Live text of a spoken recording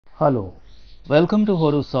Hello, welcome to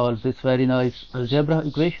how to solve this very nice algebra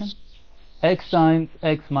equation. X times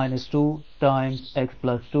x minus 2 times x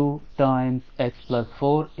plus 2 times x plus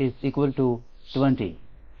 4 is equal to 20.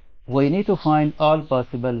 We need to find all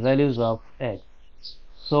possible values of x.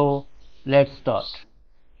 So let's start.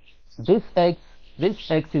 This x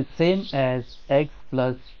is same as x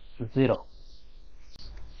plus 0,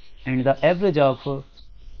 and the average of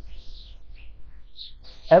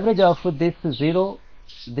this 0,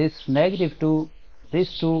 this negative 2,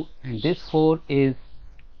 this 2 and this 4 is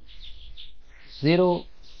 0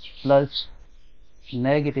 plus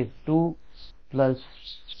negative 2 plus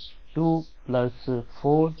 2 plus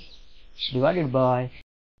 4 divided by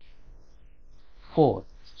 4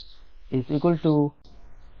 is equal to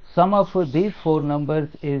sum of these four numbers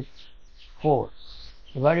is 4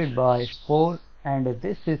 divided by 4, and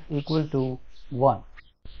this is equal to 1.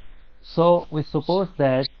 So we suppose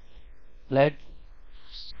that let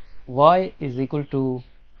y is equal to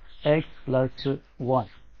x plus 1.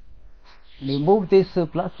 We move this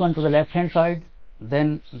plus 1 to the left hand side,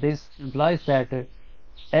 then this implies that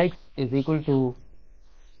x is equal to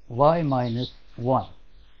y minus 1.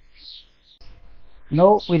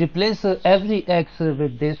 Now we replace every x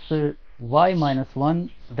with this y minus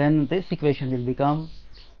 1, then this equation will become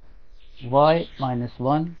y minus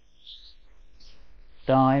 1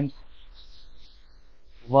 times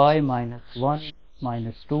y minus 1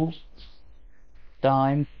 minus 2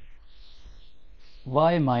 times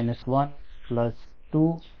y minus 1 plus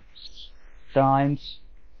 2 times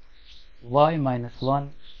y minus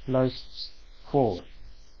 1 plus 4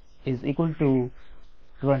 is equal to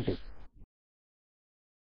 20.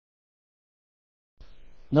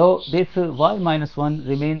 Now this y minus 1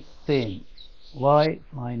 remains same, y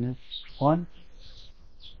minus 1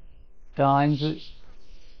 times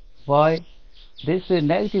y, this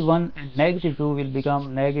negative 1 and negative 2 will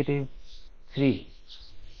become negative 3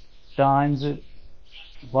 times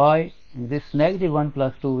y, this negative 1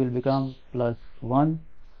 plus 2 will become plus 1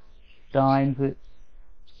 times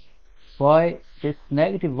y, this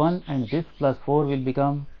negative 1 and this plus 4 will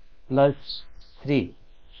become plus 3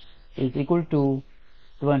 is equal to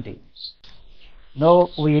 20. Now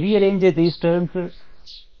we rearrange these terms,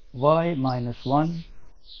 y minus 1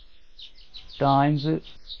 times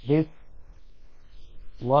this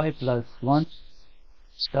y plus 1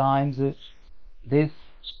 times this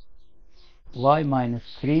y minus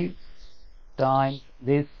 3 times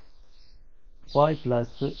this y plus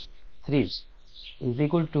 3 is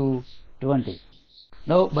equal to 20.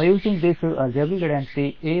 Now by using this algebraic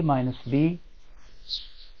identity, a minus b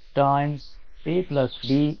times a plus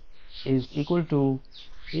b is equal to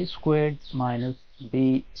a squared minus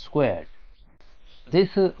b squared. This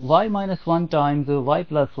y minus 1 times y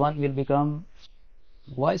plus 1 will become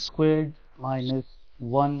y squared minus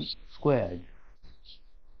 1 squared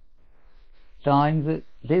times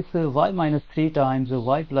this y minus 3 times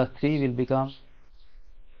y plus 3 will become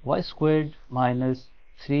y squared minus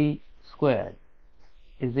 3 squared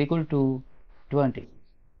is equal to 20.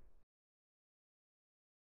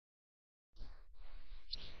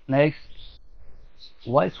 Next,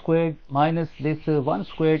 y squared minus this 1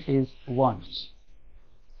 squared is 1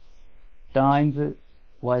 times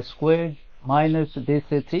y squared minus this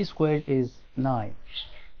 3 squared is 9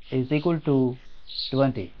 is equal to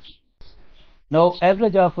 20. Now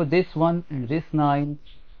average of this 1 and this 9,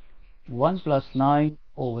 1 plus 9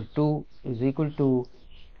 over 2 is equal to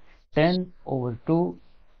 10 over 2.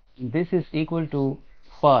 This is equal to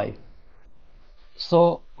 5.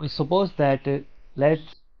 So we suppose that let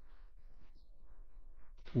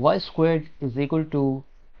y squared is equal to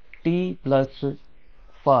t plus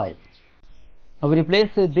 5. Now we replace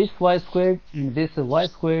this y squared and this y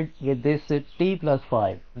squared with this t plus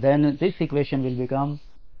 5. Then this equation will become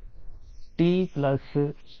t plus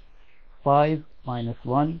 5 minus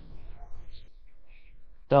 1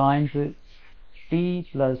 times t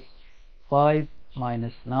plus 5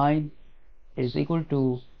 minus 9 is equal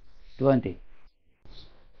to 20.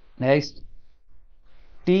 Next,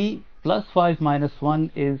 t plus 5 minus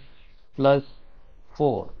 1 is plus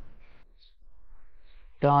 4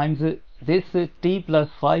 times this t plus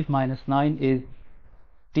 5 minus 9 is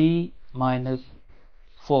t minus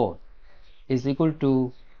 4 is equal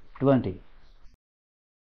to 20.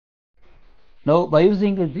 Now by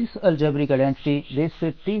using this algebraic identity, this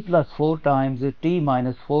t plus 4 times t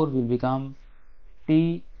minus 4 will become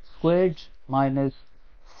t squared minus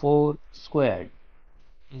 4 squared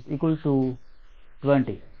is equal to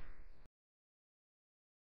 20.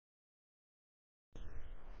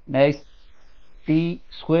 Next, t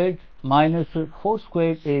squared minus 4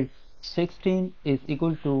 squared is 16 is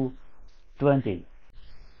equal to 20.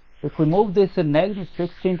 If we move this negative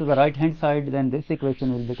 16 to the right hand side, then this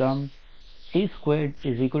equation will become t squared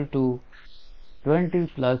is equal to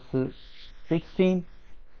 20 plus 16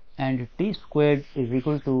 and t squared is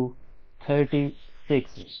equal to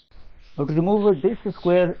 36. Now to remove this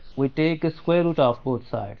square, we take a square root of both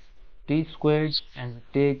sides. T squared and we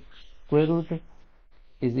take square root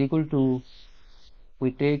is equal to,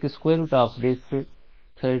 we take a square root of this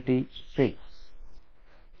 36.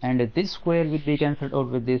 And this square will be cancelled out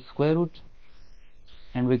with this square root,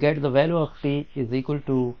 and we get the value of t is equal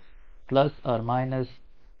to plus or minus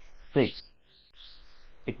 6.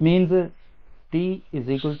 It means t is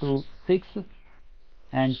equal to 6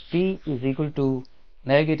 and t is equal to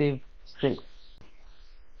negative 6.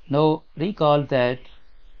 Now recall that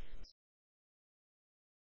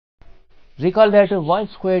y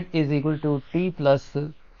squared is equal to t plus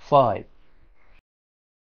 5.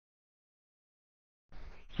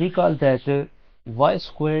 Recall that y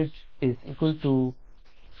squared is equal to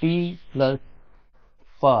t plus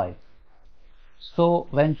 5. So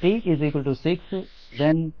when t is equal to 6,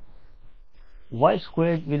 then y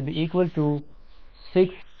squared will be equal to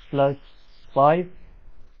 6 plus 5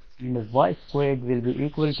 and y squared will be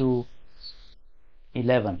equal to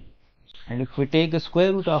 11. And if we take the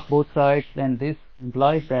square root of both sides, then this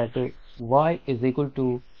implies that y is equal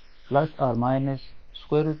to plus or minus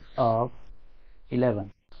square root of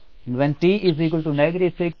 11. And when t is equal to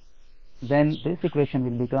negative 6, then this equation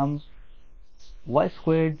will become y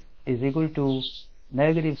squared is equal to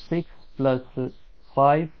negative 6 plus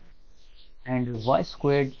 5 and y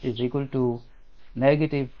squared is equal to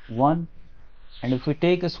negative 1. And if we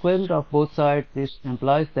take a square root of both sides, this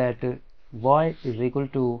implies that y is equal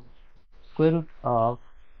to square root of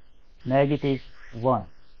negative 1,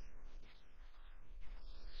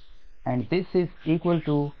 and this is equal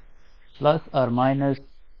to plus or minus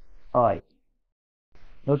I.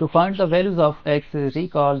 Now to find the values of x,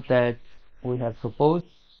 recall that we have supposed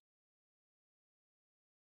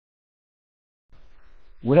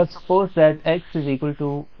that x is equal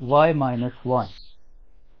to y minus 1.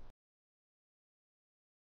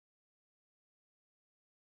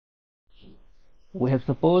 We have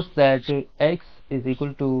supposed that x is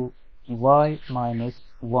equal to y minus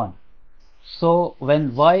 1. So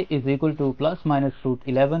when y is equal to plus minus root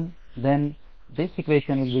 11, then this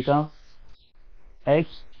equation will become x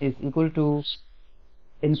is equal to,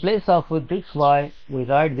 in place of this y, we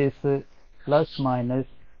write this plus minus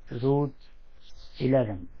root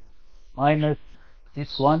 11 minus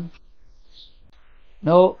this one.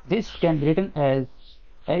 Now this can be written as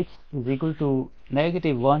x is equal to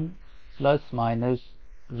negative 1 plus minus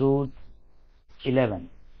root 11.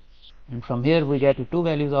 And from here we get two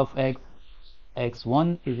values of x.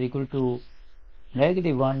 x1 is equal to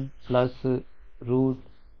negative 1 plus root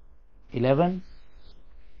 11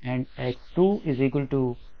 and x2 is equal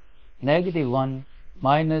to negative 1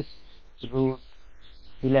 minus root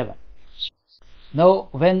 11. Now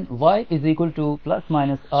when y is equal to plus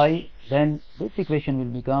minus I, then this equation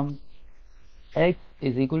will become x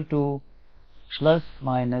is equal to plus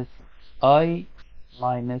minus I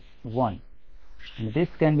minus 1, and this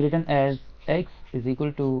can be written as x is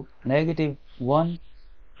equal to negative 1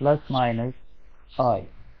 plus minus I.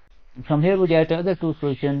 And from here we get other two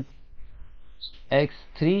solutions.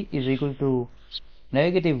 x3 is equal to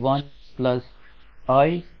negative 1 plus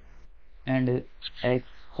I and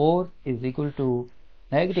x4 is equal to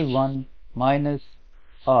negative 1 minus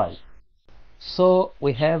I. So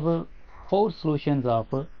we have four solutions of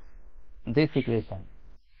this equation.